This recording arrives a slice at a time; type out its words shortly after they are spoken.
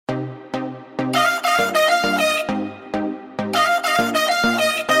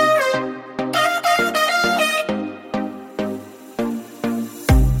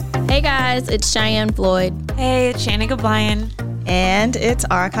It's Cheyenne Floyd. Hey, it's Shannon Bryan. And it's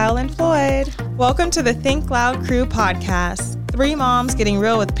Kyle and Floyd. Welcome to the Think Loud Crew podcast. 3 moms getting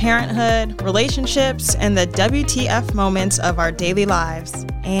real with parenthood, relationships, and the WTF moments of our daily lives.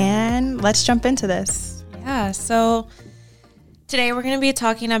 And let's jump into this. Yeah, so today we're going to be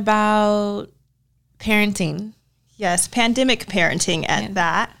talking about parenting. Yes, pandemic parenting at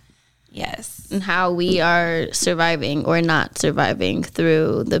that. Yes. And how we are surviving or not surviving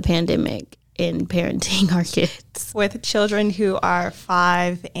through the pandemic in parenting our kids. With children who are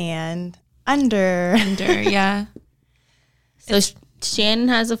 5 and under. Yeah. So Shannon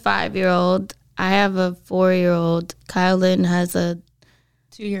has a 5-year-old. I have a 4-year-old. Kylan has a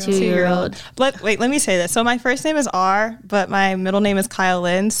 2-year-old. Let me say this. So my first name is R, but my middle name is Kyle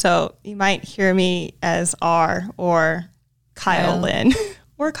Lynn. So you might hear me as R or Kyle Lynn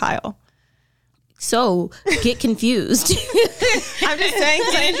or Kyle. So get confused. I'm just saying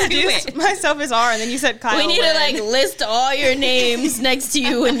because I introduced myself as R and then you said Kyle We need Lynn. to list all your names next to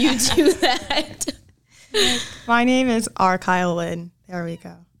you when you do that. My name is R. Kyle Lynn. There we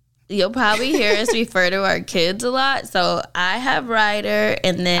go. You'll probably hear us refer to our kids a lot. So I have Ryder,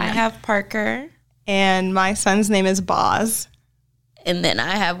 and then I have Parker. And my son's name is Boz. And then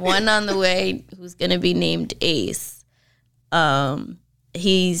I have one on the way who's going to be named Ace.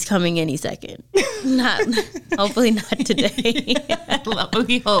 He's coming any second. Hopefully not today.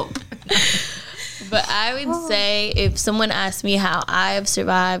 We hope. But I would say if someone asked me how I have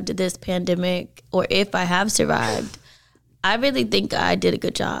survived this pandemic, or if I have survived, I really think I did a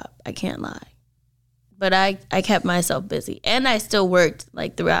good job. I can't lie. But I kept myself busy. And I still worked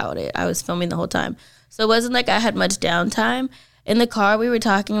throughout it. I was filming the whole time. So it wasn't like I had much downtime. In the car, we were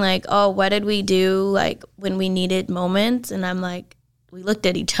talking what did we do when we needed moments? And I'm like, we looked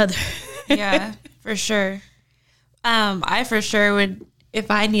at each other. Yeah, for sure. I for sure would, if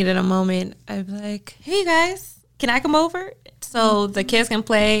I needed a moment, I'd be like, hey guys, can I come over? So the kids can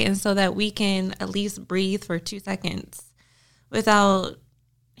play and so that we can at least breathe for 2 seconds without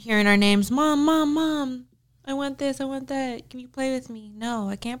hearing our names. Mom, mom, mom, I want this, I want that. Can you play with me? No,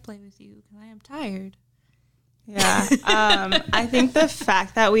 I can't play with you because I am tired. Yeah. I think the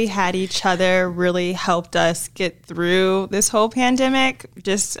fact that we had each other really helped us get through this whole pandemic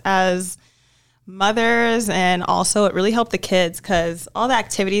just as mothers, and also it really helped the kids because all the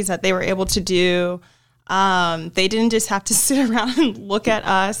activities that they were able to do, they didn't just have to sit around and look at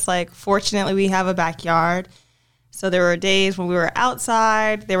us. Fortunately, we have a backyard. So there were days when we were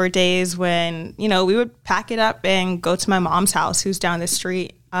outside. There were days when, we would pack it up and go to my mom's house, who's down the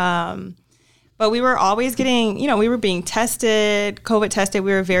street. But we were always getting, we were being tested, COVID tested.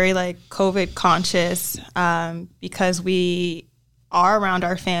 We were very COVID conscious because we are around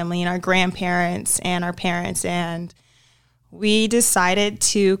our family and our grandparents and our parents. And we decided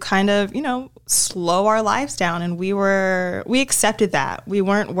to kind of, slow our lives down. And we accepted that. We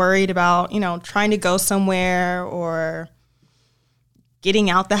weren't worried about, trying to go somewhere or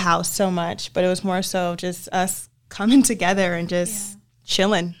getting out the house so much. But it was more so just us coming together and just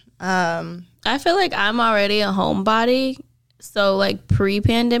chilling. I feel like I'm already a homebody. So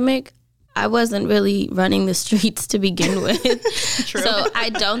pre-pandemic, I wasn't really running the streets to begin with. True. So I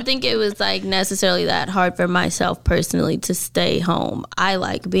don't think it was necessarily that hard for myself personally to stay home. I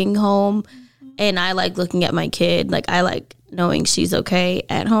like being home and I like looking at my kid. I like knowing she's okay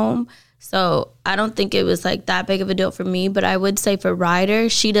at home. So I don't think it was that big of a deal for me, but I would say for Ryder,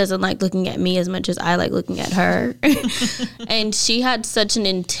 she doesn't like looking at me as much as I like looking at her. And she had such an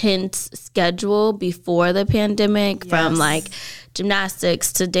intense schedule before the pandemic, from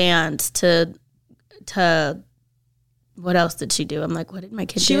gymnastics to dance to what else did she do? I'm like, what did my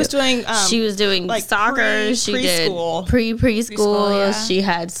kid do? She was doing soccer. She did preschool. Yeah. She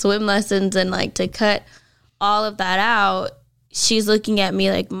had swim lessons, and to cut all of that out, she's looking at me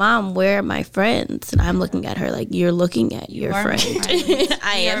like, Mom, where are my friends? And I'm looking at her like, you're looking at your friend.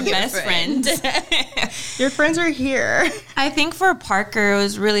 I am your best friend. Your friends are here. I think for Parker, it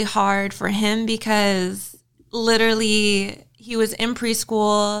was really hard for him because literally he was in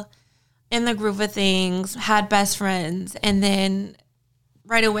preschool, in the groove of things, had best friends, and then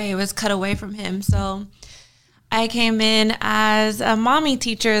right away it was cut away from him. So I came in as a mommy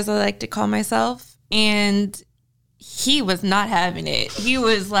teacher, as I like to call myself, and he was not having it. He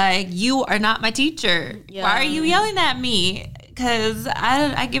was like, you are not my teacher. Yeah. Why are you yelling at me? Because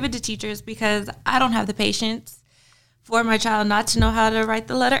I give it to teachers because I don't have the patience for my child not to know how to write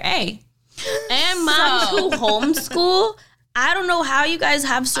the letter A. And moms who homeschool, I don't know how you guys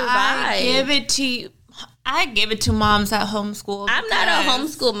have survived. I give it to you. I give it to moms that homeschool. I'm not a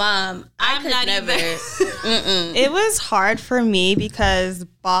homeschool mom. I could never. It was hard for me because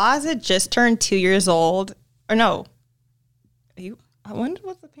Boz had just turned 2 years old. Or no. When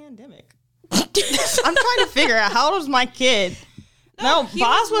was the pandemic? I'm trying to figure out how old was my kid. No,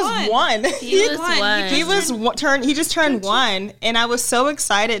 Boz was one. He was one. He just turned 1, and I was so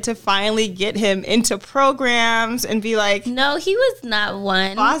excited to finally get him into programs and be like, no, he was not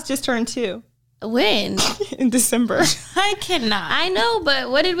 1. Boz just turned 2 When? in December. I cannot. I know,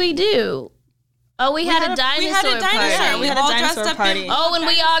 but what did we do? Oh, we had a dinosaur party. We had a dinosaur party. Oh, when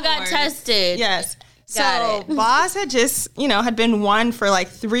we all got tested. Yes. Got So Boz had just, had been 1 for like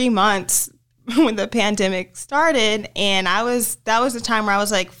 3 months when the pandemic started, and that was the time where I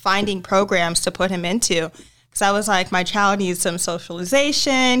was like finding programs to put him into, because I was like, my child needs some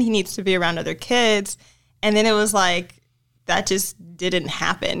socialization, he needs to be around other kids, and then it was like that just didn't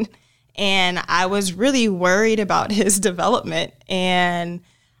happen, and I was really worried about his development, and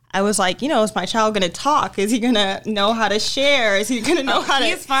I was like, is my child going to talk? Is he going to know how to share? Is he going to know how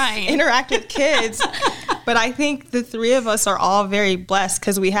to interact with kids? But I think the 3 of us are all very blessed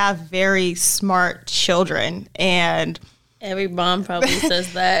because we have very smart children. And every mom probably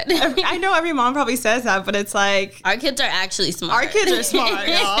says that. I know every mom probably says that, but it's like, our kids are actually smart. Our kids are smart,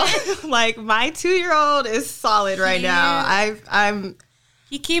 y'all. Like, my 2-year-old is solid right now.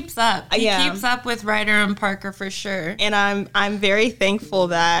 He keeps up. He keeps up with Ryder and Parker for sure. And I'm very thankful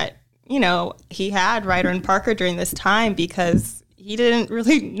that, he had Ryder and Parker during this time because he didn't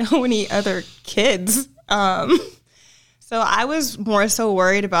really know any other kids. So I was more so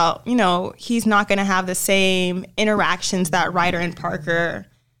worried about, he's not going to have the same interactions that Ryder and Parker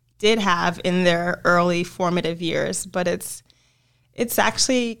did have in their early formative years. But it's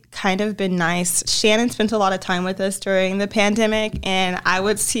actually kind of been nice. Shannon spent a lot of time with us during the pandemic, and I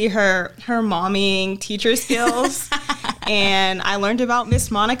would see her mommying teacher skills. And I learned about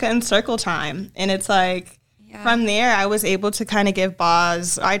Miss Monica and circle time. And it's like, from there, I was able to kind of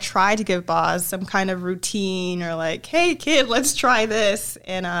I tried to give Boz some kind of routine, or like, hey, kid, let's try this.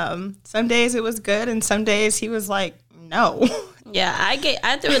 And some days it was good, and some days he was like, no. Yeah, I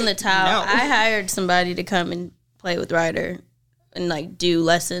threw in the towel. No. I hired somebody to come and play with Ryder and like do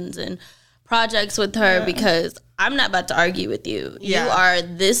lessons and projects with her because I'm not about to argue with you. Yeah. You are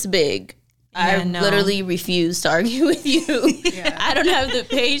this big. I literally refuse to argue with you. I don't have the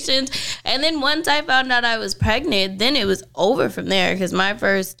patience. And then once I found out I was pregnant, then it was over from there, because my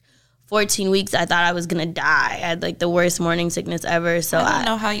first 14 weeks, I thought I was going to die. I had like the worst morning sickness ever. So I don't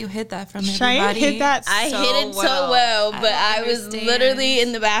know how you hid that from everybody. I hid it so well, but I was literally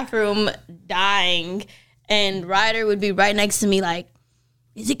in the bathroom dying, and Ryder would be right next to me like,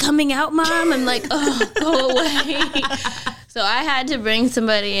 is it coming out, Mom? I'm like, oh, go away. So I had to bring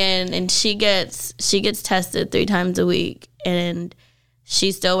somebody in, and she gets tested 3 times a week, and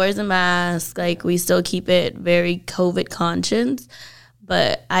she still wears a mask. Like, we still keep it very COVID conscious,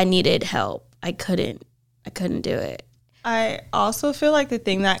 but I needed help. I couldn't do it. I also feel like the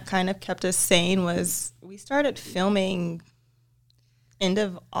thing that kind of kept us sane was we started filming end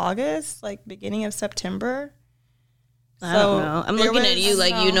of August, like beginning of September. I don't know. I'm looking at you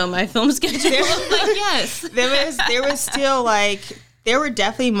like you know my film schedule. Like, yes. There was still like, there were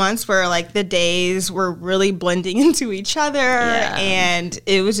definitely months where like the days were really blending into each other. Yeah. And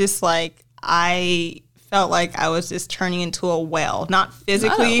it was just like, I felt like I was just turning into a whale. Not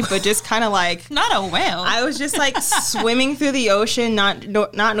physically, but just kind of like. Not a whale. I was just like swimming through the ocean, not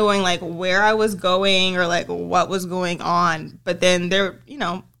knowing like where I was going or like what was going on. But then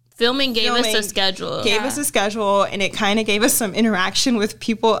Filming gave us a schedule. And it kind of gave us some interaction with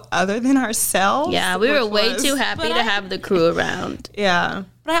people other than ourselves. Yeah, we were way too happy to have the crew around. Yeah.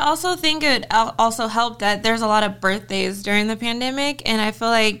 But I also think it also helped that there's a lot of birthdays during the pandemic, and I feel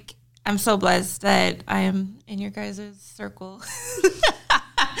like I'm so blessed that I am in your guys' circle.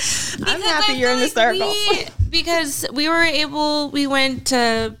 I'm happy you're in the circle. Because we went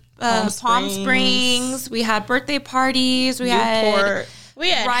to Palm Springs. We had birthday parties. We had half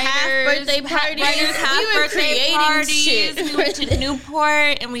birthday parties. We were creating parties. We went to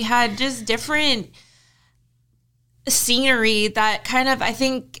Newport, and we had just different scenery that kind of, I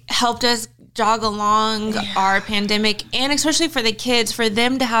think, helped us jog along our pandemic, and especially for the kids, for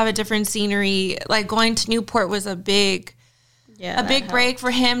them to have a different scenery. Like going to Newport was a big break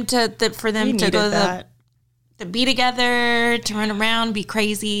for them to go to be together, to run around, be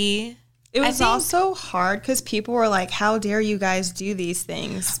crazy. It was also hard because people were like, how dare you guys do these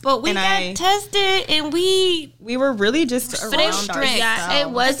things? But we got tested and we were really just around ourselves. Yeah, it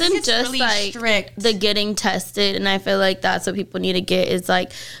wasn't just really like strict. The getting tested. And I feel like that's what people need to get is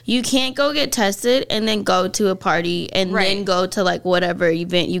like, you can't go get tested and then go to a party and then go to like whatever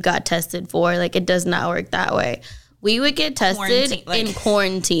event you got tested for. Like, it does not work that way. We would get tested in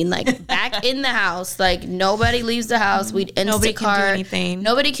quarantine, like back in the house. Like, nobody leaves the house. We'd Instacart. Nobody can do anything.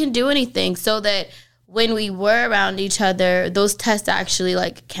 Nobody can do anything. So that when we were around each other, those tests actually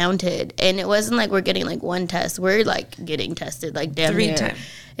like counted. And it wasn't like we're getting like one test. We're like getting tested like damn 3 near. times.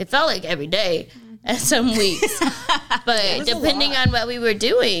 It felt like every day at some weeks. But depending on what we were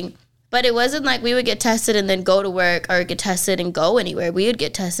doing. But it wasn't like we would get tested and then go to work or get tested and go anywhere. We would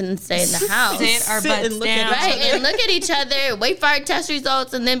get tested and stay in the house. Sit our butts down. Right, and look at each other, wait for our test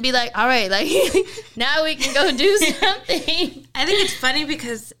results, and then be like, all right, like, now we can go do something. I think it's funny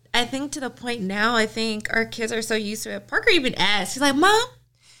because I think to the point now, I think our kids are so used to it. Parker even asked, he's like, Mom,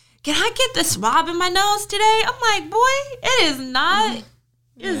 can I get the swab in my nose today? I'm like, boy, it is not...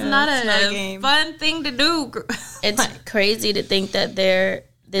 It's not a fun thing to do. It's crazy to think that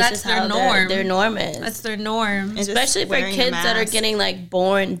that's their norm is. That's their norm. Especially for kids that are getting like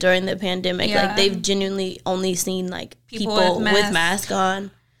born during the pandemic. Yeah. Like they've genuinely only seen like people with masks on.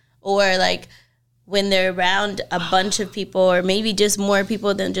 Or like when they're around a bunch of people or maybe just more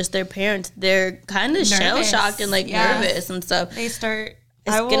people than just their parents, they're kind of shell shocked and like nervous and stuff. They start.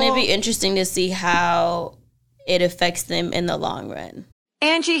 It's going to be interesting to see how it affects them in the long run.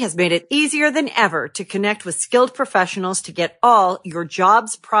 Angie has made it easier than ever to connect with skilled professionals to get all your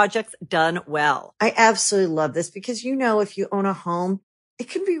jobs projects done well. I absolutely love this because, you know, if you own a home, it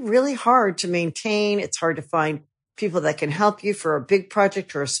can be really hard to maintain. It's hard to find people that can help you for a big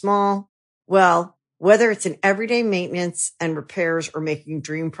project or a small. Well, whether it's in everyday maintenance and repairs or making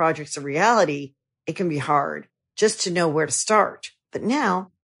dream projects a reality, it can be hard just to know where to start. But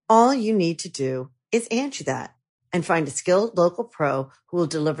now all you need to do is Angie that. And find a skilled local pro who will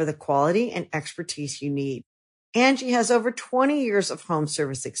deliver the quality and expertise you need. Angie has over 20 years of home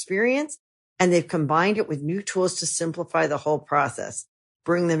service experience, and they've combined it with new tools to simplify the whole process.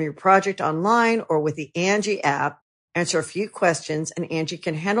 Bring them your project online or with the Angie app, answer a few questions, and Angie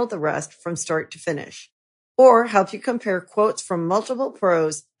can handle the rest from start to finish. Or help you compare quotes from multiple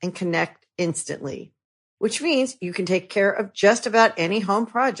pros and connect instantly. Which means you can take care of just about any home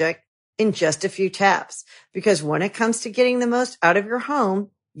project in just a few taps. Because when it comes to getting the most out of your home,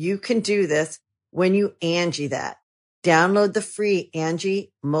 you can do this when you Angie that. Download the free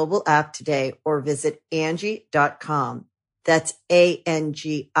Angie mobile app today or visit Angie.com. That's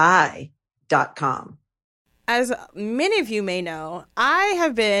ANGI.com. As many of you may know, I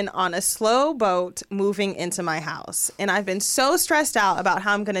have been on a slow boat moving into my house. And I've been so stressed out about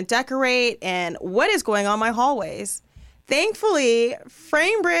how I'm going to decorate and what is going on my hallways. Thankfully,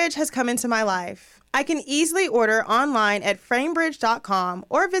 FrameBridge has come into my life. I can easily order online at framebridge.com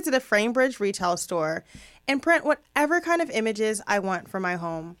or visit a FrameBridge retail store and print whatever kind of images I want for my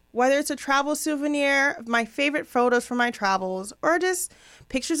home. Whether it's a travel souvenir, my favorite photos from my travels, or just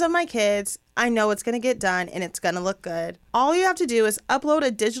pictures of my kids, I know it's going to get done and it's going to look good. All you have to do is upload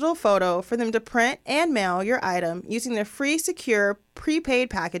a digital photo for them to print and mail your item using their free, secure, prepaid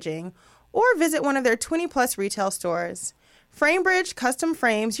packaging, or visit one of their 20-plus retail stores. FrameBridge custom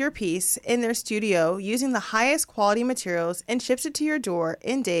frames your piece in their studio using the highest quality materials and ships it to your door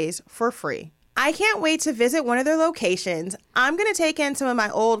in days for free. I can't wait to visit one of their locations. I'm going to take in some of my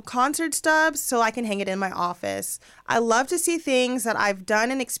old concert stubs so I can hang it in my office. I love to see things that I've done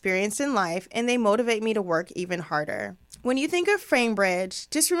and experienced in life, and they motivate me to work even harder. When you think of FrameBridge,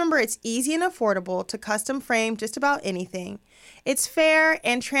 just remember it's easy and affordable to custom frame just about anything. It's fair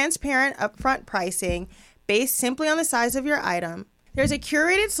and transparent upfront pricing based simply on the size of your item. There's a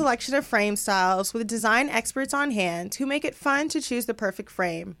curated selection of frame styles with design experts on hand who make it fun to choose the perfect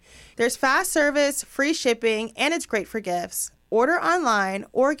frame. There's fast service, free shipping, and it's great for gifts. Order online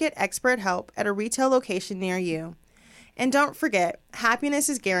or get expert help at a retail location near you. And don't forget, happiness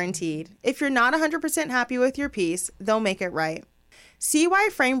is guaranteed. If you're not 100% happy with your piece, they'll make it right. See why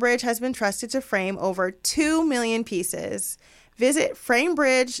FrameBridge has been trusted to frame over 2 million pieces. Visit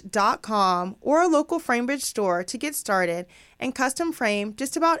framebridge.com or a local FrameBridge store to get started and custom frame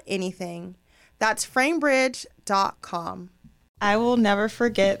just about anything. That's framebridge.com. I will never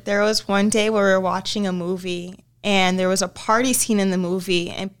forget, there was one day where we were watching a movie and there was a party scene in the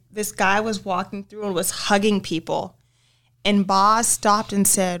movie and this guy was walking through and was hugging people. And Boz stopped and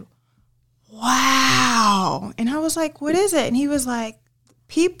said, "Wow." And I was like, "What is it?" And he was like,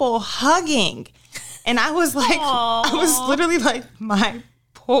 "People hugging." And I was like, aww. I was literally like, my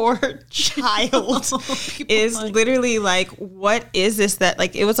poor child is literally like, what is this? That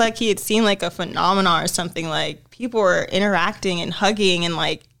like, it was like he had seen like a phenomenon or something. Like people were interacting and hugging and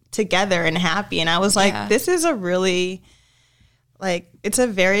like together and happy. And I was like, this is a really like, it's a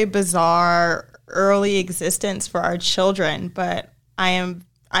very bizarre early existence for our children. But I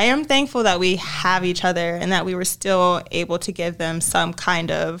am thankful that we have each other and that we were still able to give them some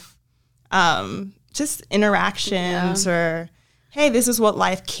kind of just interactions or, hey, this is what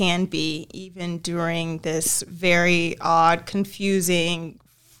life can be, even during this very odd, confusing,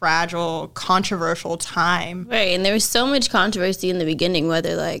 fragile, controversial time. Right, and there was so much controversy in the beginning,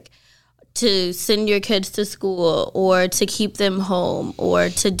 whether like to send your kids to school or to keep them home or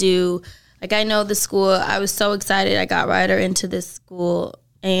to do, like I know the school, I was so excited I got Ryder into this school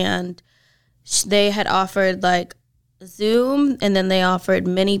and they had offered like Zoom and then they offered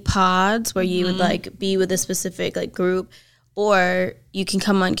mini pods where you would like be with a specific like group or you can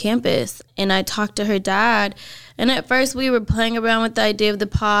come on campus. And I talked to her dad and at first we were playing around with the idea of the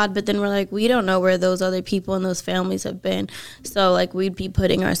pod, but then we're like, we don't know where those other people and those families have been. So like we'd be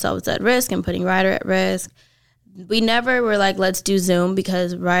putting ourselves at risk and putting Ryder at risk. We never were like, let's do Zoom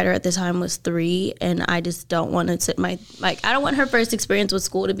because Ryder at the time was 3 and I just don't want to sit I don't want her first experience with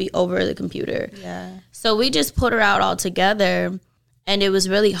school to be over the computer. Yeah. So we just put her out all together and it was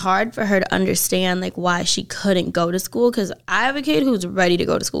really hard for her to understand like why she couldn't go to school because I have a kid who's ready to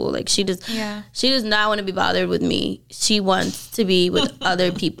go to school. Like she does not want to be bothered with me. She wants to be with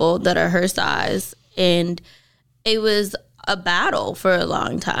other people that are her size. And it was a battle for a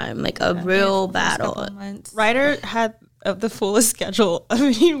long time, like a real battle. Ryder had the fullest schedule of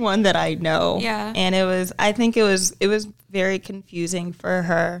anyone that I know. Yeah. And I think it was very confusing for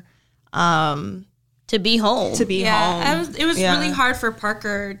her to be home. It was really hard for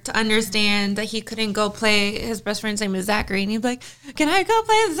Parker to understand that he couldn't go play. His best friend's name is Zachary, and he'd be like, "Can I go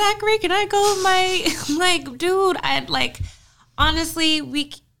play with Zachary? Can I go with my like, dude?" I'd like, honestly,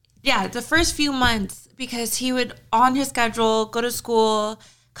 the first few months. Because he would, on his schedule, go to school,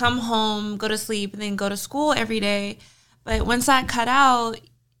 come home, go to sleep, and then go to school every day. But once that cut out,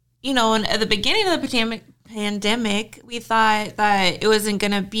 you know, and at the beginning of the pandemic, we thought that it wasn't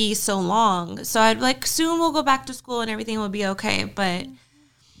going to be so long. So I'd like, soon we'll go back to school and everything will be okay. But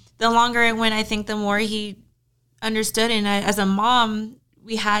the longer it went, I think the more he understood. And as a mom,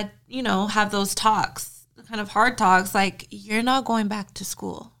 we had, you know, have those talks, kind of hard talks, like, you're not going back to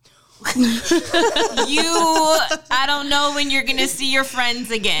school. I don't know when you're gonna see your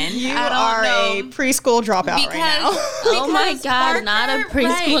friends again. You are a preschool dropout right now. Oh my God, Parker, not a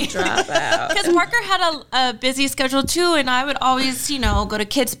preschool dropout. Because Parker had a busy schedule too, and I would always, you know, go to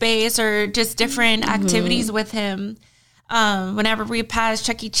Kids Base or just different activities with him. Whenever we passed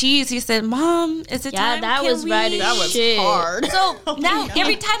Chuck E. Cheese, he said, "Mom, is it time? That was hard. So now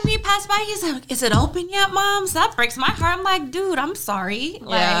every time we pass by, he's like, "Is it open yet, Mom?" So that breaks my heart. I'm like, dude, I'm sorry.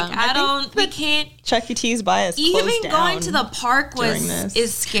 Like, we can't. Chuck E. Cheese by us. Even going to the park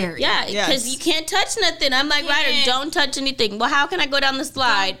is scary. Yeah, because you can't touch nothing. I'm like, Ryder, don't touch anything. Well, how can I go down the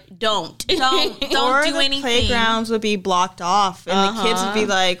slide? Don't do anything. Playgrounds would be blocked off, and the kids would be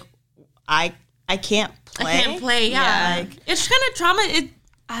like, I can't play. I can't play, Like, it's kind of trauma.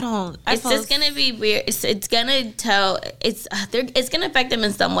 It's just going to be weird. It's going to it's going to affect them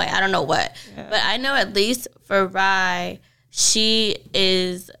in some way. I don't know what. Yeah. But I know at least for Rye, she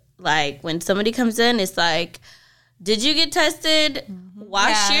is like, when somebody comes in, it's like, did you get tested?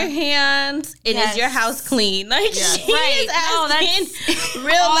 Wash your hands. Is your house clean? Like, she is asking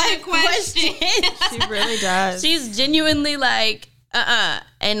real life questions. She really does. She's genuinely like,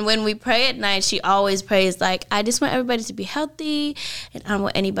 And when we pray at night, she always prays like, I just want everybody to be healthy and I don't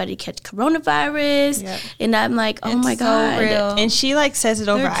want anybody to catch coronavirus. Yep. And I'm like, oh my God. So real. And she like says it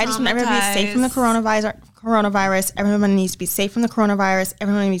over. I just want everybody to be safe from the coronavirus. Everyone needs to be safe from the coronavirus.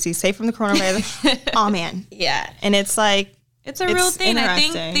 Everyone needs to be safe from the coronavirus. Oh man. Yeah. And it's like, it's a real thing. I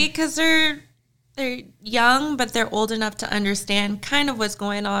think because they're young, but they're old enough to understand kind of what's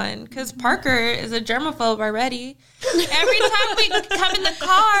going on. Because Parker is a germaphobe already. Every time we come in the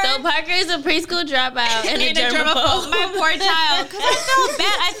car. So Parker is a preschool dropout and a germaphobe. My poor child. Because I feel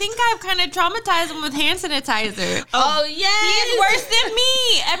bad. I think I've kind of traumatized him with hand sanitizer. Oh, yes. He's worse than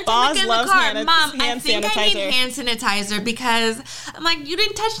me. Every time we get in the car, Mom, I think I need hand sanitizer because I'm like, you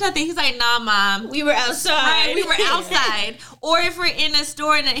didn't touch nothing. He's like, nah, Mom. We were outside. We were outside. Or if we're in a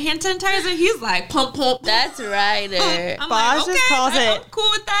store and a hand sanitizer, he's like, pump, pump. That's Ryder. Boz just calls it I'm cool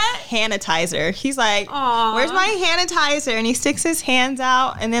with that. Sanitizer. He's like, where's my sanitizer? And he sticks his hands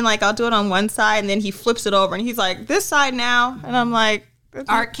out, and then like I'll do it on one side, and then he flips it over, and he's like, this side now. And I'm like,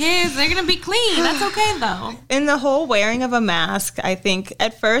 Our kids, they're going to be clean. That's okay, though. In the whole wearing of a mask, I think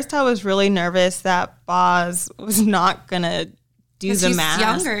at first I was really nervous that Boz was not going to do the he's mask.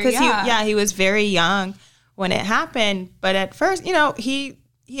 Younger, he was very young when it happened. But at first, he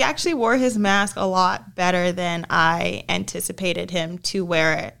actually wore his mask a lot better than I anticipated him to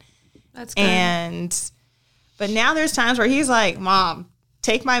wear it. That's good. But now there's times where he's like, Mom,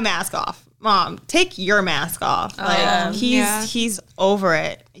 take my mask off. Mom, take your mask off. He's over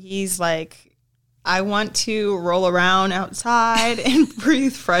it. He's like, I want to roll around outside and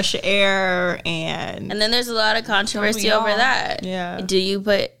breathe fresh air. And then there's a lot of controversy over that. Yeah. Do you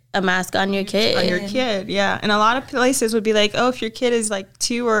put a mask on your kid? On your kid, yeah. And a lot of places would be like, oh, if your kid is like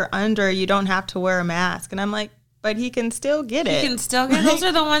 2 or under, you don't have to wear a mask. And I'm like, but he can still get it. He can still get it. Those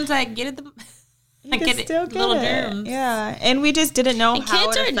are the ones that get it. Little germs. Yeah, and we just didn't know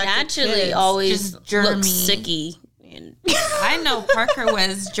how kids are naturally always look sicky. I know Parker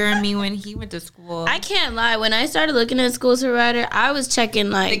was germy when he went to school. I can't lie. When I started looking at schools for Ryder, I was checking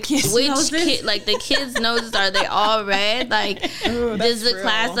like which kid, like the kids' noses, are they all red? Like, does the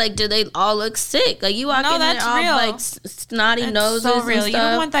class, like, do they all look sick? Like, you walk in there all like snotty noses. So real. And stuff. You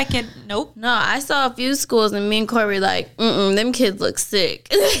don't want that kid. Nope. No, I saw a few schools and me and Corey were like, them kids look sick.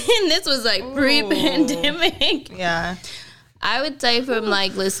 And this was like pre-pandemic. Yeah. I would say from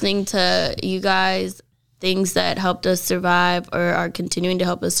like listening to you guys, things that helped us survive or are continuing to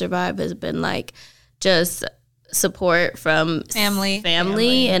help us survive has been like just support from family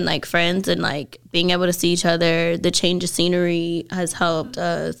and like friends, and like being able to see each other. The change of scenery has helped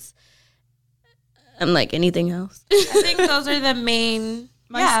us. And like anything else, I think those are the main.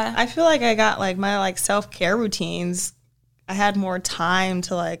 I feel like I got like my like self-care routines. I had more time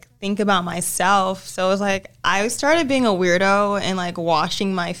to like think about myself. So it was like I started being a weirdo and like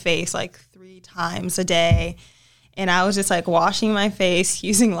washing my face like 3 times a day. And I was just like washing my face,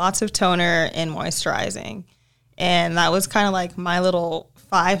 using lots of toner and moisturizing. And that was kind of like my little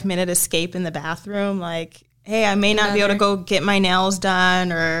 5-minute escape in the bathroom. Like, hey, I may not be able to go get my nails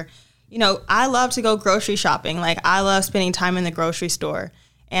done, or, I love to go grocery shopping. Like, I love spending time in the grocery store.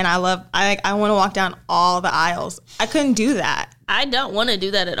 And I want to walk down all the aisles. I couldn't do that. I don't want to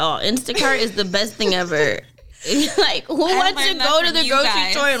do that at all. Instacart is the best thing ever. Like, who wants to go to the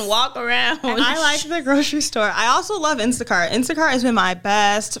grocery store and walk around? I like the grocery store. I also love Instacart. Instacart has been my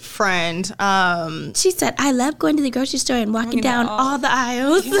best friend. She said, I love going to the grocery store and walking down all the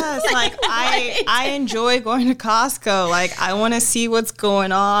aisles. Yes, like I enjoy going to Costco. Like, I want to see what's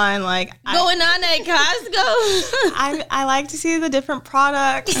going on. Like, going on at Costco. I like to see the different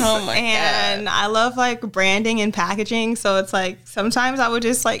products. Oh my and God. I love like branding and packaging. So it's like sometimes I would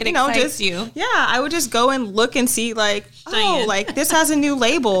just like, I would just go and look and see like, like this has a new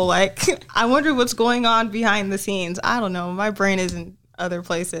label. Like, I wonder what's going on behind the scenes. I don't know. My brain is in other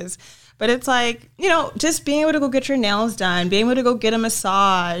places. But it's like, just being able to go get your nails done, being able to go get a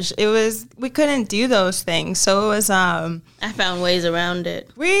massage. We couldn't do those things. So it was, I found ways around it.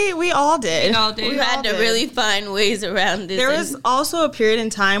 We all did. We had to really find ways around it. There was also a period in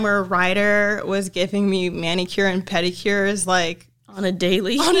time where Ryder was giving me manicure and pedicures, like, on a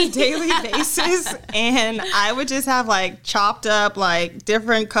daily basis, and I would just have like chopped up like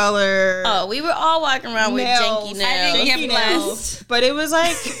different color. Oh, we were all walking around with janky nails. I didn't get blessed, but it was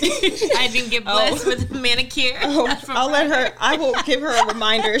like I didn't get blessed with manicure. I will give her a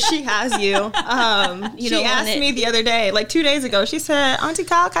reminder. She has you. She asked me the other day, like 2 days ago. She said, "Auntie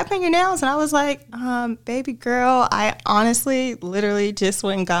Kyle, can I paint your nails?" And I was like, "Baby girl, I honestly, literally just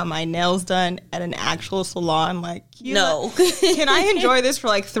went and got my nails done at an actual salon. Like, no, can I enjoy this for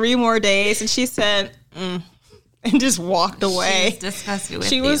like 3 more days?" And she said, and just walked away. She's disgusted with you.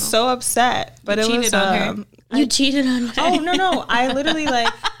 She was so upset, but it was on her. You cheated on her. Oh no! I literally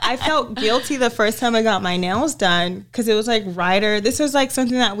I felt guilty the first time I got my nails done because it was like Ryder. This was like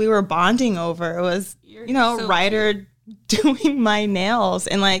something that we were bonding over. It was Ryder doing my nails,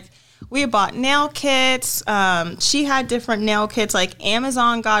 and like we bought nail kits. She had different nail kits. Like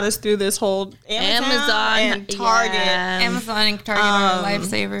Amazon got us through this whole Amazon and Target. Yeah. Amazon and Target are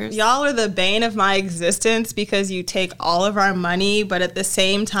lifesavers. Y'all are the bane of my existence because you take all of our money, but at the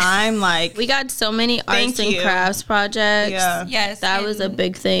same time, like we got so many arts and crafts projects. Yeah. Yes, that was a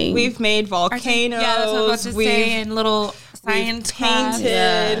big thing. We've made volcanoes. Yeah, that's what I was about to say. And little science painted.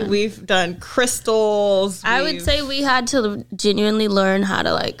 Yeah. We've done crystals. I would say we had to genuinely learn how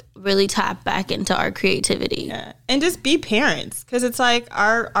to like really tap back into our creativity. Yeah. And just be parents, because it's like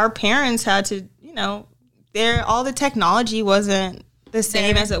our parents had to, all the technology wasn't the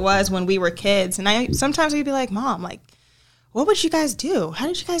same as it was when we were kids. And sometimes we'd be like, Mom, like, what would you guys do? How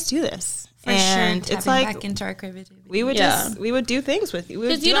did you guys do this? And sure, it's like back into our creativity. we would do things with you.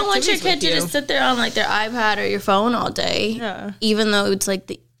 Because you don't want your kid to just sit there on like their iPad or your phone all day. Yeah. Even though it's like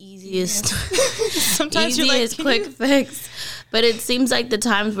the easiest, Sometimes you're like, quick fix. But it seems like the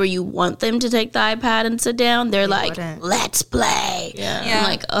times where you want them to take the iPad and sit down, they're like, wouldn't. let's play. Yeah. I'm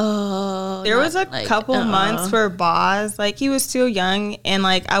like, oh. There was a like, couple months where Boz, like, he was still young, and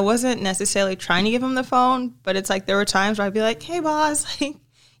like I wasn't necessarily trying to give him the phone, but it's like there were times where I'd be like, hey Boz, like,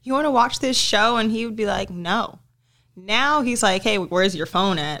 you want to watch this show? And he would be like, no. Now he's like, hey, where's your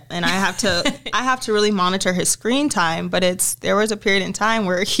phone at? And I have to really monitor his screen time. But there was a period in time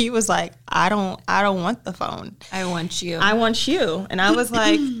where he was like, I don't want the phone. I want you. And I was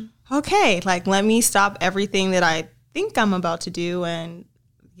like, okay, like, let me stop everything that I think I'm about to do and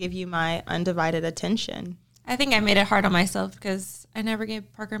give you my undivided attention. I think I made it hard on myself because I never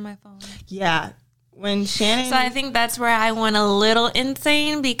gave Parker my phone. Yeah. When Shannon... So I think that's where I went a little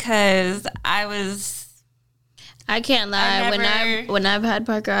insane because I can't lie. When I've had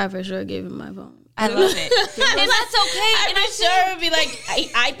Parker, I for sure gave him my phone. I love it. And that's okay. And I'm sure it would be like,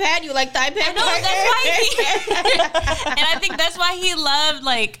 iPad, you like the iPad? I know, that's why and I think that's why he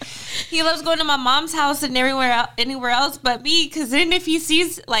loves going to my mom's house and anywhere else but me. Because then if he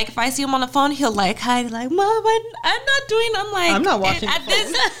sees, like, if I see him on the phone, he'll like hide, like, Mom, I'm not doing. I'm like, I'm not watching at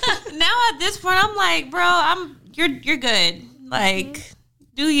this point, I'm like, bro, you're good. Like,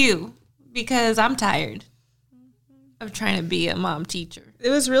 do you? Because I'm tired of trying to be a mom teacher. It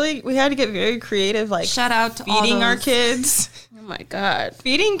was really, we had to get very creative, like, shout out to feeding our kids. Oh my God.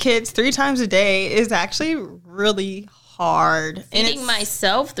 Feeding kids 3 times a day is actually really hard. Feeding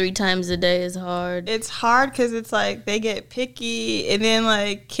myself 3 times a day is hard. It's hard because it's like they get picky, and then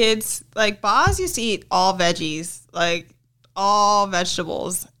like kids, like Boz used to eat all veggies, like all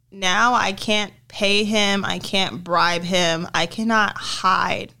vegetables. Now I can't pay him, I can't bribe him, I cannot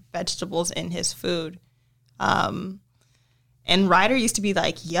hide vegetables in his food. And Ryder used to be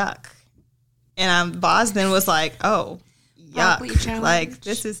like, yuck. And Boz then was like, oh, yuck. Like,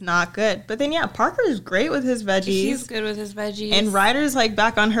 this is not good. But then, yeah, Parker is great with his veggies. He's good with his veggies. And Ryder's like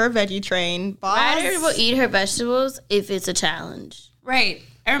back on her veggie train. Ryder will eat her vegetables if it's a challenge. Right.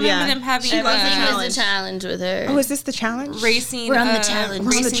 I remember them having a challenge with her. Oh, is this the challenge? Racing. We're on the challenge.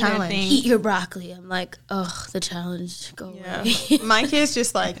 We're on the challenge. Eat your broccoli. I'm like, ugh, the challenge. Go away. My kid's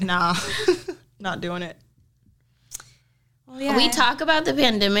just like, nah, not doing it. Well, yeah. We talk about the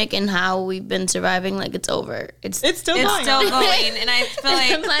pandemic and how we've been surviving like it's over. It's still still going. And I feel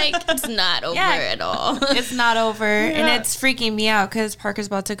like I'm like, it's not over at all. It's not over. Yeah. And it's freaking me out because Parker's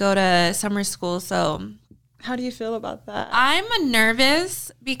about to go to summer school. So how do you feel about that? I'm nervous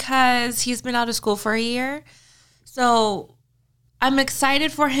because he's been out of school for a year. So I'm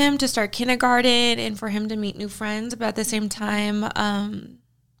excited for him to start kindergarten and for him to meet new friends. But at the same time, I'm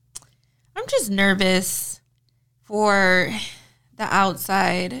just nervous for the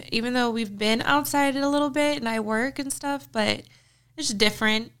outside, even though we've been outside a little bit and I work and stuff, but it's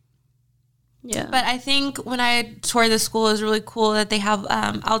different. Yeah. But I think when I toured the school, it was really cool that they have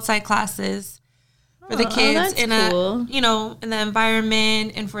outside classes for the kids in in the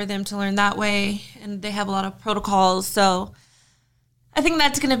environment and for them to learn that way. And they have a lot of protocols. So I think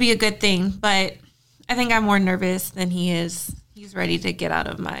that's going to be a good thing. But I think I'm more nervous than he is. He's ready to get out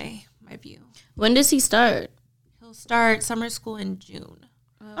of my view. When does he start? Start summer school in June.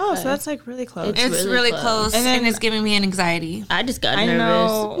 Oh, so that's like really close. It's really close, and it's giving me an anxiety. I just got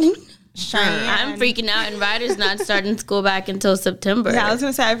nervous. I'm freaking out, and Ryder's not starting school back until September. Yeah, I was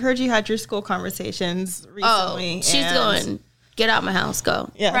gonna say I've heard you had your school conversations recently. Oh, she's going. Get out my house, go.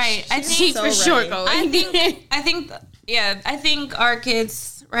 Yeah, right. I think she's for sure going. I think our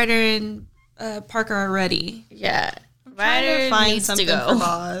kids, Ryder and Parker, are ready. Yeah, Ryder needs to go. For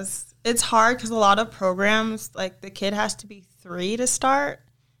Boz. It's hard because a lot of programs, like the kid has to be 3 to start,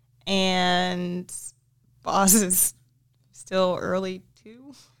 and Boz is still early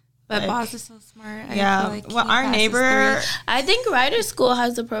too. But Boz is so smart. Yeah. I feel like our neighbor. I think Ryder's school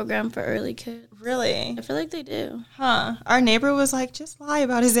has a program for early kids. Really? I feel like they do. Huh. Our neighbor was like, just lie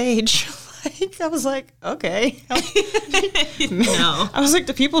about his age. I was like, okay. No. I was like,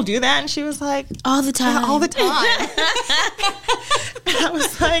 do people do that? And she was like, all the time. Yeah, all the time. I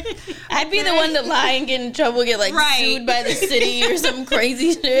was like, I'd be the one to lie and get in trouble, get like sued by the city or some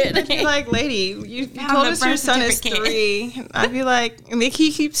crazy shit. I'd be like, lady, you told us your son is 3. I'd be like, and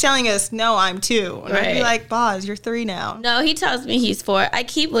he keeps telling us, no, I'm 2. And I'd be like, Boz, you're 3 now. No, he tells me he's 4. I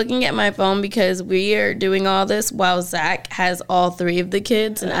keep looking at my phone because we are doing all this while Zach has all 3 of the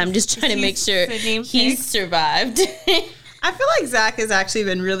kids, and I'm just trying to make sure he's survived. I feel like Zach has actually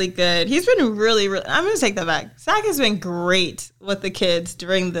been really good. He's been really, I'm going to take that back. Zach has been great with the kids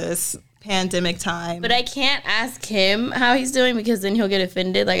during this pandemic time. But I can't ask him how he's doing because then he'll get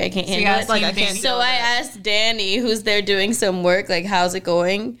offended. Like, I can't handle it. Like, I can't. So I asked Danny, who's there doing some work, like, how's it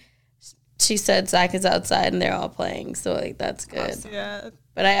going? She said Zach is outside and they're all playing. So, like, that's good. Awesome. Yeah.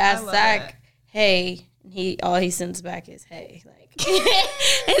 But I asked Zach, hey, all he sends back is hey. Like,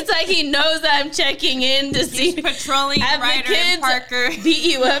 it's like he knows that I'm checking in to see. He's patrolling have Ryder the kids and Parker beat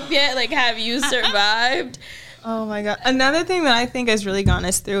you up yet? Like, have you survived? Oh my God. Another thing that I think has really gotten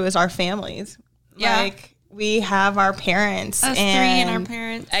us through is our families. Yeah. Like, we have our parents. Us and three and our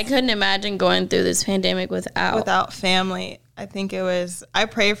parents. I couldn't imagine going through this pandemic without family. I think I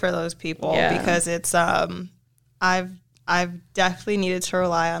pray for those people because it's, I've definitely needed to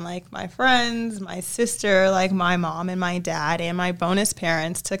rely on like my friends, my sister, like my mom and my dad and my bonus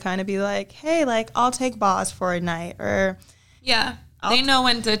parents to kind of be like, hey, like I'll take Boz for a night or they know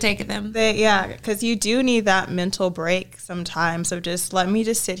when to take them. Because you do need that mental break sometimes of just let me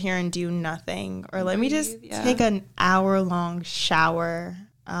just sit here and do nothing or let me just take an hour-long shower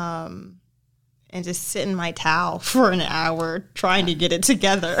and just sit in my towel for an hour trying to get it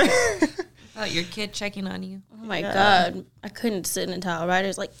together. About your kid checking on you. Oh my God. I couldn't sit in a towel.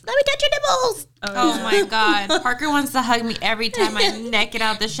 Ryder's like, let me touch your nipples. Oh my God. Parker wants to hug me every time I'm naked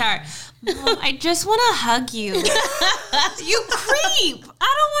out the shower. Mom, I just want to hug you. You creep.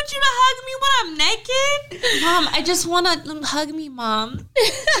 I don't want you to hug me when I'm naked. Mom, I just want to hug me, Mom.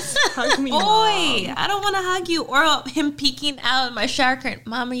 Hug me, Boy, Mom. I don't want to hug you. Or him peeking out of my shower curtain.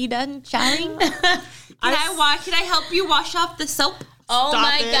 Mom, are you done showering? Can I help you wash off the soap? Oh Stop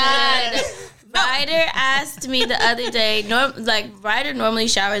my it. God. Ryder asked me the other day, Ryder normally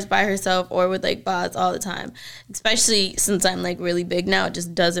showers by herself or with like Boz all the time, especially since I'm like really big now, it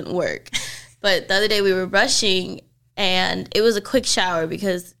just doesn't work. But the other day we were brushing and it was a quick shower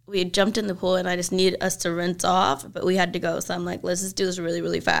because we had jumped in the pool and I just needed us to rinse off, but we had to go. So I'm like, let's just do this really,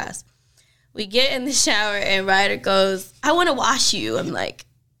 really fast. We get in the shower and Ryder goes, I want to wash you. I'm like,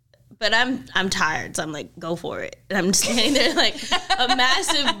 but I'm tired, so I'm like, go for it. And I'm just standing there like a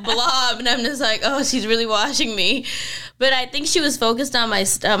massive blob, and I'm just like, oh, she's really washing me. But I think she was focused on my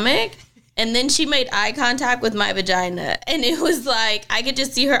stomach, and then she made eye contact with my vagina, and it was like, I could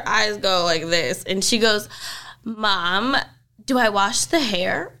just see her eyes go like this, and she goes, Mom, do I wash the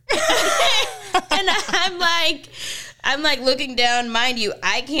hair? And I'm like looking down, mind you,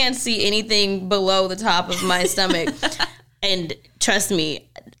 I can't see anything below the top of my stomach. And trust me,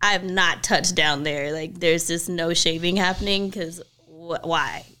 I have not touched down there. Like, there's just no shaving happening because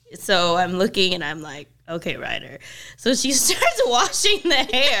why? So I'm looking and I'm like, okay, Ryder. So she starts washing the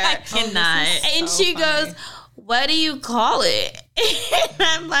hair. I cannot. And she goes, what do you call it? And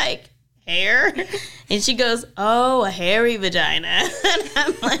I'm like, hair? And she goes, oh, a hairy vagina. And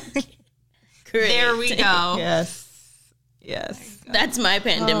I'm like, great. There we go. Yes. That's my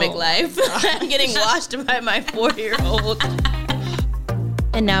pandemic life. I'm getting washed by my 4-year-old.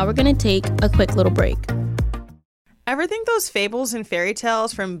 And now we're going to take a quick little break. Ever think those fables and fairy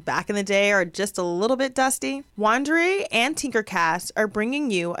tales from back in the day are just a little bit dusty? Wandery and Tinkercast are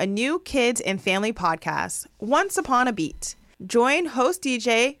bringing you a new kids and family podcast, Once Upon a Beat. Join host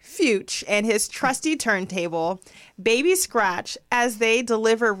DJ Fuchs and his trusty turntable, Baby Scratch, as they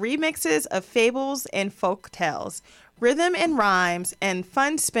deliver remixes of fables and folk tales, rhythm and rhymes, and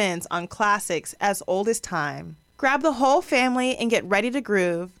fun spins on classics as old as time. Grab the whole family and get ready to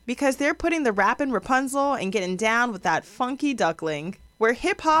groove because they're putting the rappin' Rapunzel and getting down with that funky duckling. Where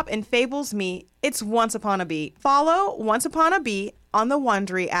hip-hop and fables meet, it's Once Upon a Beat. Follow Once Upon a Beat on the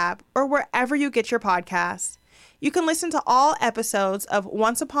Wondery app or wherever you get your podcasts. You can listen to all episodes of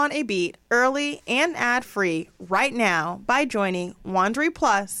Once Upon a Beat early and ad-free right now by joining Wondery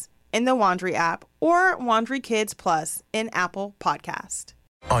Plus in the Wondery app or Wondery Kids Plus in Apple Podcast.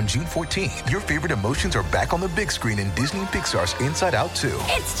 On June 14th, your favorite emotions are back on the big screen in Disney and Pixar's Inside Out 2.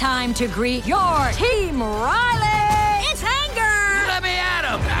 It's time to greet your Team Riley. It's anger. Let me at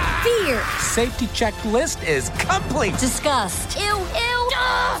him. Fear. Safety checklist is complete. Disgust. Ew, ew.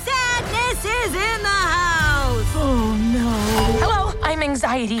 Sadness is in the house. Oh, no. Hello, I'm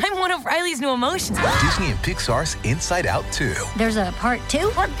anxiety. I'm one of Riley's new emotions. Disney and Pixar's Inside Out 2. There's a part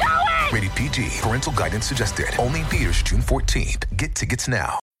 2? We're going! Rated PG. Parental guidance suggested. Only in theaters June 14th. Get tickets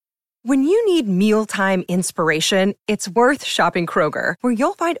now. When you need mealtime inspiration, it's worth shopping Kroger, where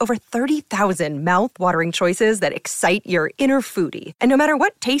you'll find over 30,000 mouth-watering choices that excite your inner foodie. And no matter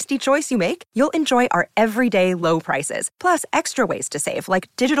what tasty choice you make, you'll enjoy our everyday low prices, plus extra ways to save,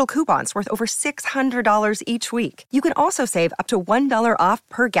 like digital coupons worth over $600 each week. You can also save up to $1 off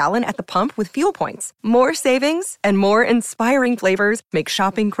per gallon at the pump with fuel points. More savings and more inspiring flavors make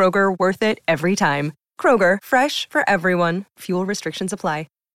shopping Kroger worth it every time. Kroger, fresh for everyone. Fuel restrictions apply.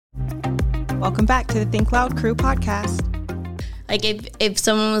 Welcome back to the Think Loud Crew podcast. Like if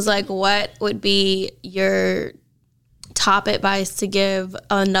someone was like, what would be your top advice to give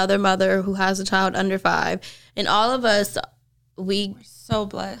another mother who has a child under 5? And all of us, we're so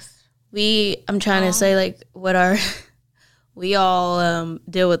blessed. I'm trying to say like we all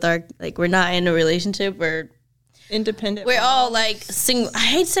deal with our, like, we're not in a relationship, we're independent. We're all like single. I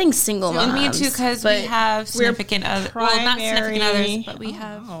hate saying single moms. And me too, because we have significant others. Well, not significant others, but we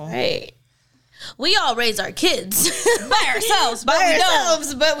have. Right. We all raise our kids by ourselves,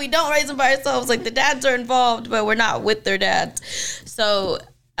 but we don't raise them by ourselves. Like, the dads are involved, but we're not with their dads. So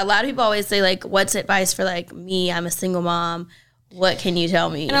a lot of people always say, like, what's advice for, like, me? I'm a single mom. What can you tell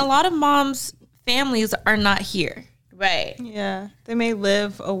me? And a lot of moms' families are not here. Right. Yeah. They may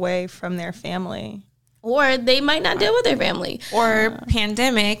live away from their family. Or they might not deal with their family. Or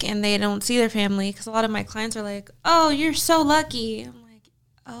pandemic, and they don't see their family. Because a lot of my clients are like, oh, you're so lucky. I'm like,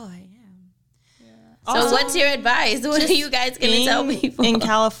 oh, I am. So also, what's your advice? What are you guys going to tell people? In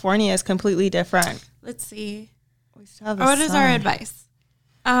California is completely different. Let's see. What is our advice?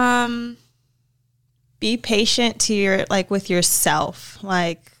 Be patient with yourself.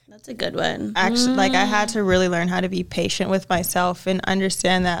 Like, that's a good one. Actually, like, I had to really learn how to be patient with myself and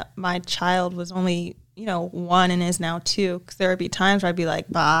understand that my child was only, 1 and is now 2. Because there would be times where I'd be like,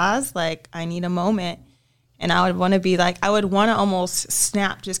 Boz, like, I need a moment. And I would want to be like, I would want to almost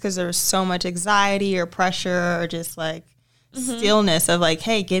snap just because there was so much anxiety or pressure or just like stillness of like,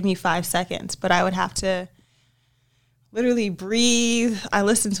 hey, give me 5 seconds. But I would have to literally breathe. I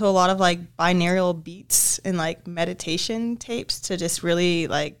listened to a lot of like binaural beats and like meditation tapes to just really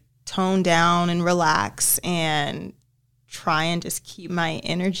like tone down and relax and try and just keep my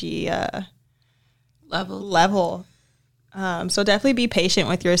energy level. So definitely be patient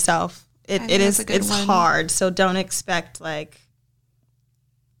with yourself. It's hard, so don't expect like,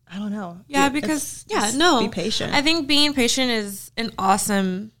 I don't know. Yeah, because be patient. I think being patient is an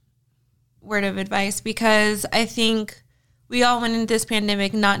awesome word of advice, because I think we all went into this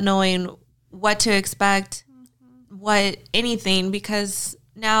pandemic not knowing what to expect, anything, because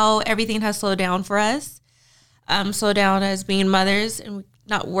now everything has slowed down for us. Slow down as being mothers and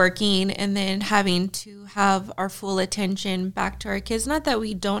not working, and then having to have our full attention back to our kids. Not that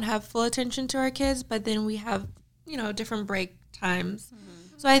we don't have full attention to our kids, but then we have, different break times.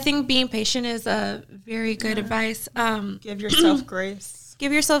 Mm-hmm. So I think being patient is a very good advice. Give yourself grace.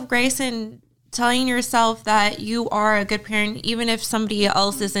 Give yourself grace, and telling yourself that you are a good parent, even if somebody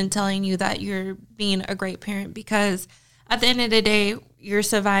else isn't telling you that you're being a great parent, because at the end of the day, you're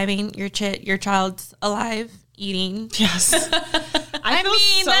surviving, your child's alive, eating. Yes. I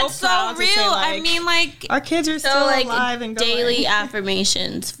mean, that's so real. I mean, like, our kids are still alive and going. Daily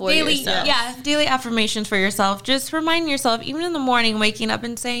affirmations for yourself. Yeah, daily affirmations for yourself. Just remind yourself, even in the morning, waking up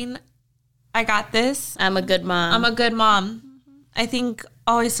and saying, I got this. I'm a good mom. I'm a good mom. Mm-hmm. I think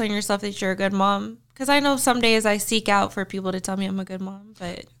always telling yourself that you're a good mom. Because I know some days I seek out for people to tell me I'm a good mom.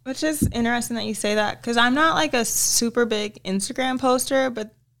 But which is interesting that you say that, because I'm not like a super big Instagram poster,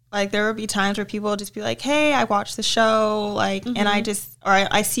 but like, there would be times where people would just be like, hey, I watched the show, like, and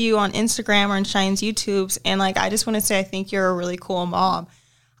I see you on Instagram or in Shine's YouTubes, and like, I just want to say I think you're a really cool mom.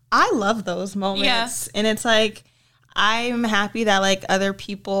 I love those moments. Yeah. And it's like, I'm happy that like other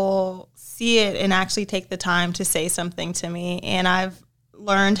people see it and actually take the time to say something to me. And I've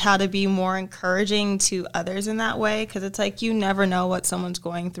learned how to be more encouraging to others in that way, because it's like, you never know what someone's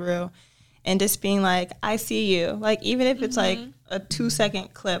going through. And just being like, I see you. Like, even if it's like a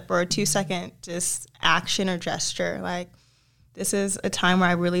 2-second clip or a 2-second just action or gesture, like, this is a time where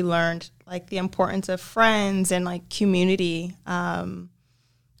I really learned like the importance of friends and like community.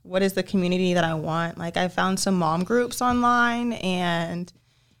 What is the community that I want? Like, I found some mom groups online, and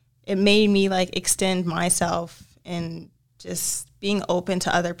it made me like extend myself and just being open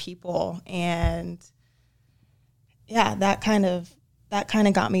to other people. And yeah, that kind of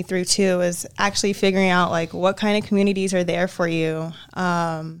got me through too, is actually figuring out like what kind of communities are there for you.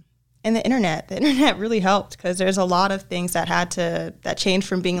 And the internet really helped, because there's a lot of things that changed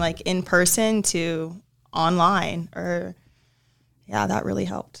from being like in person to online, or that really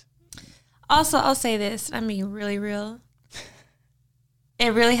helped. Also, I'll say this, I'm being really real.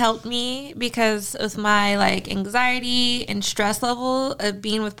 It really helped me because with my like anxiety and stress level of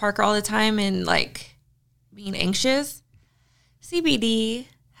being with Parker all the time and like being anxious, CBD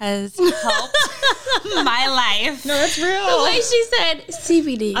has helped my life. No, that's real. The way she said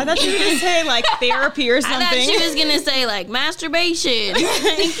CBD. I thought you were going to say like therapy or something. I thought she was gonna say like masturbation.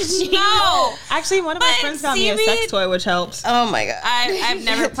 No, Actually, one of my But friends got me a sex toy, which helps. Oh my god. I've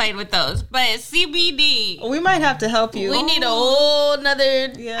never played with those, but CBD. We might have to help you. We need a whole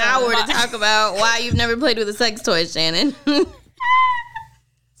another hour to talk about why you've never played with a sex toy, Shannon.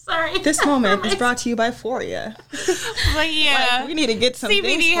 Sorry. This moment is brought to you by Foria. But yeah, Like, we need to get some things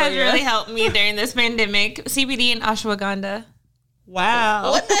CBD for has you. really helped me during this pandemic. CBD and ashwagandha.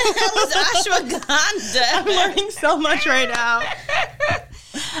 Wow. What the hell is ashwagandha? I'm learning so much right now.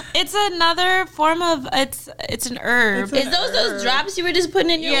 It's another form of it's an herb. Is those drops you were just putting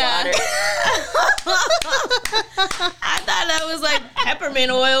in your water? I thought that was like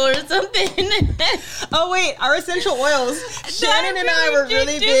peppermint oil or something. Oh wait, our essential oils. Shannon and I were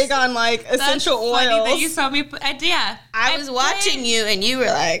really big on like essential Funny that you oils. saw me. I was watching you and you were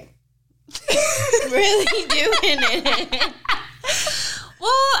like really doing it.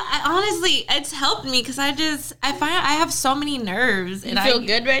 Well, honestly, it's helped me because I find I have so many nerves. You feel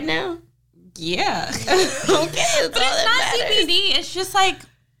good right now? Yeah. Okay, that's all But it's that not matters. CBD.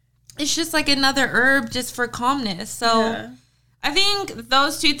 It's just like another herb just for calmness. So I think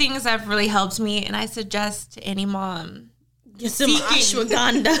those two things have really helped me, and I suggest to any mom Get some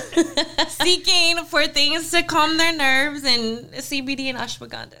ashwagandha. seeking for things to calm their nerves and CBD and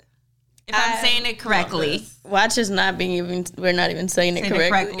ashwagandha. If I'm saying it correctly. Watch us not being even, we're not even saying it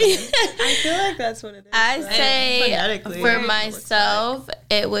correctly. I feel like that's what it is. I right? say Phonetically. for myself,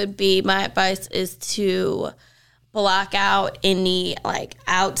 it would be, my advice is to block out any like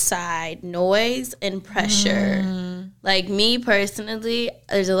outside noise and pressure. Like me personally,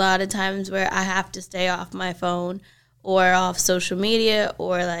 there's a lot of times where I have to stay off my phone or off social media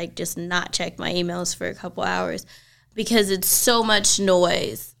or like just not check my emails for a couple hours because it's so much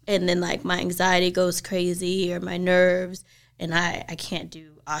noise. And then like my anxiety goes crazy or my nerves, and I can't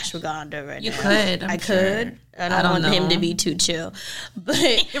do ashwagandha right now. You could. I could. I don't want him to be too chill. But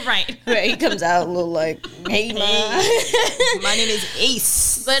Right. he comes out a little like, hey, My name is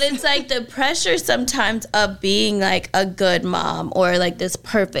Ace. But it's like the pressure sometimes of being like a good mom or like this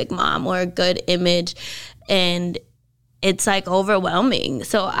perfect mom or a good image, and it's like overwhelming.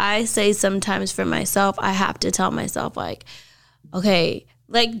 So I say sometimes for myself, I have to tell myself like, okay,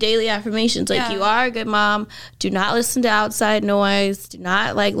 like daily affirmations, like you are a good mom. Do not listen to outside noise. Do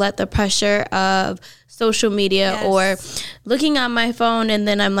not like let the pressure of social media or looking on my phone. And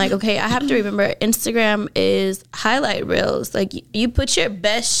then I'm like, okay, I have to remember Instagram is highlight reels. Like you put your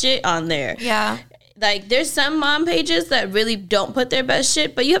best shit on there. Yeah. Like there's some mom pages that really don't put their best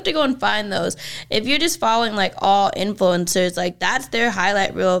shit, but you have to go and find those. If you're just following like all influencers, like that's their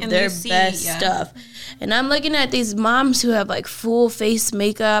highlight reel of their best stuff. And I'm looking at these moms who have like full face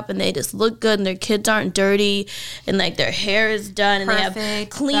makeup and they just look good and their kids aren't dirty and like their hair is done and they have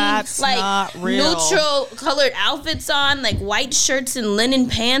clean, That's like not real. neutral colored outfits on, like white shirts and linen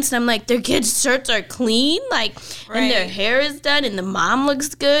pants. And I'm like, their kids' shirts are clean, like, and their hair is done and the mom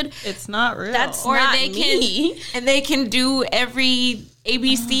looks good. It's not real. That's Or not they me. they can do every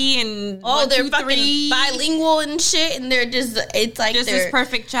ABC and they're 1, 2, fucking 3. bilingual and shit, and they're just, it's like Just they're this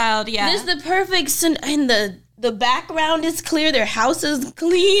perfect child, This the perfect, and the background is clear, their house is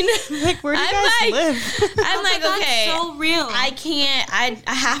clean. like, where do you guys live? I'm like, That's okay, so real. I can't,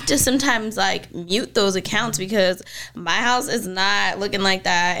 I have to sometimes like mute those accounts because my house is not looking like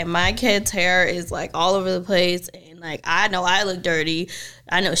that, and my kid's hair is like all over the place, and like I know I look dirty,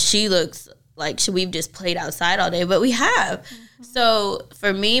 I know she looks like we've just played outside all day, but we have. So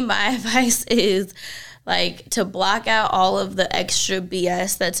for me, my advice is like to block out all of the extra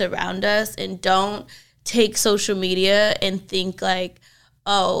BS that's around us and don't take social media and think like,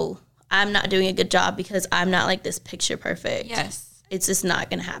 oh, I'm not doing a good job because I'm not like this picture perfect. Yes. It's just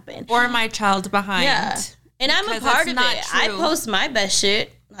not going to happen. Or my child's behind. Yeah. And I'm a Because part that's of not it. I true. post my best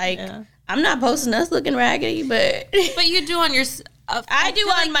shit. Like, I'm not posting us looking raggedy, but But you do on your... I do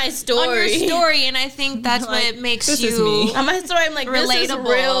on my story. On your story, and I think that's what makes this you... is me. On my story, I'm like, this is Relatable.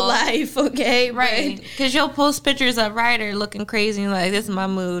 real life, okay? Right. Because you'll post pictures of Ryder looking crazy and like, this is my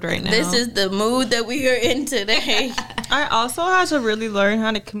mood right now. This is the mood that we are in today. I also had to really learn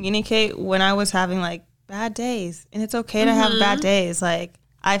how to communicate when I was having like bad days. And it's okay to have bad days. Like,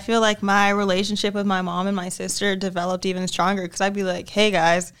 I feel like my relationship with my mom and my sister developed even stronger because I'd be like, hey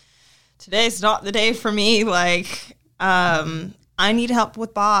guys, today's not the day for me. Like, I need help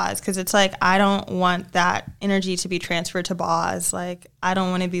with Boz because it's like I don't want that energy to be transferred to Boz. Like, I don't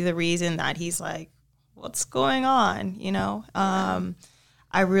want to be the reason that he's like, what's going on, you know?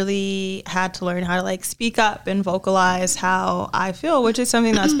 I really had to learn how to like speak up and vocalize how I feel, which is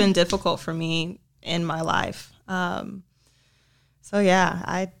something that's been difficult for me in my life. So yeah,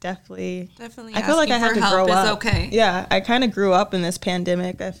 I definitely I feel like I had to grow up. Okay. Yeah, I kind of grew up in this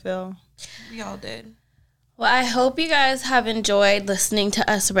pandemic, I feel. We all did. Well, I hope you guys have enjoyed listening to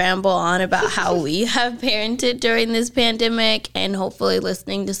us ramble on about how we have parented during this pandemic, and hopefully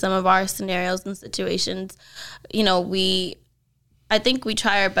listening to some of our scenarios and situations. You know, I think we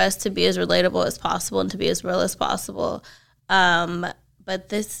try our best to be as relatable as possible and to be as real as possible. But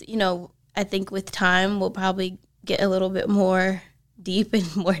this, you know, I think with time we'll probably get a little bit more deep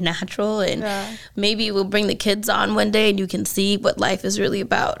and more natural, and maybe we'll bring the kids on one day and you can see what life is really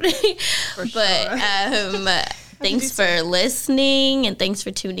about. Thanks for listening, and thanks for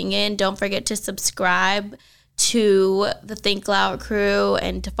tuning in. Don't forget to subscribe to the Think Loud Crew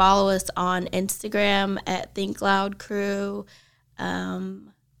and to follow us on Instagram at Think Loud Crew.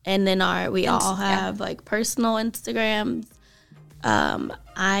 And then we all have like personal Instagrams. I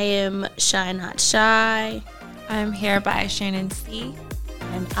am Shy Not Shy. I'm here by Shannon C.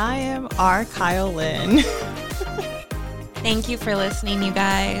 And I am R. Kyle Lynn. Thank you for listening, you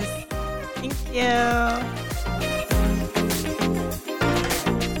guys. Thank you.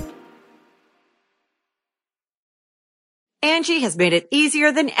 Angie has made it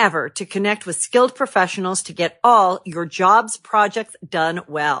easier than ever to connect with skilled professionals to get all your jobs projects done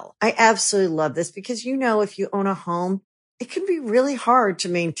well. I absolutely love this because, you know, if you own a home, it can be really hard to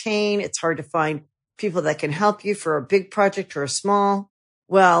maintain. It's hard to find people that can help you for a big project or a small.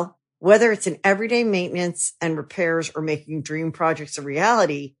 Well, whether it's in everyday maintenance and repairs or making dream projects a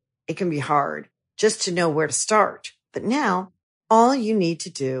reality, it can be hard just to know where to start. But now all you need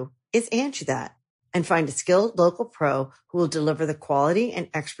to do is Angie that and find a skilled local pro who will deliver the quality and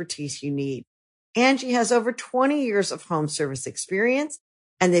expertise you need. Angie has over 20 years of home service experience,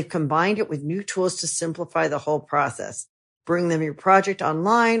 and they've combined it with new tools to simplify the whole process. Bring them your project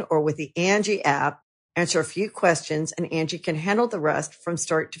online or with the Angie app. Answer a few questions, and Angie can handle the rest from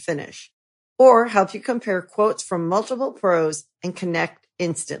start to finish. Or help you compare quotes from multiple pros and connect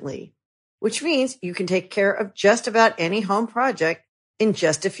instantly. Which means you can take care of just about any home project in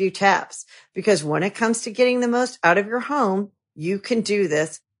just a few taps. Because when it comes to getting the most out of your home, you can do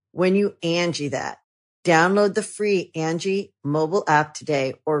this when you Angie that. Download the free Angie mobile app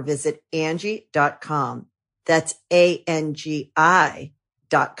today or visit Angie.com. That's ANGI.com.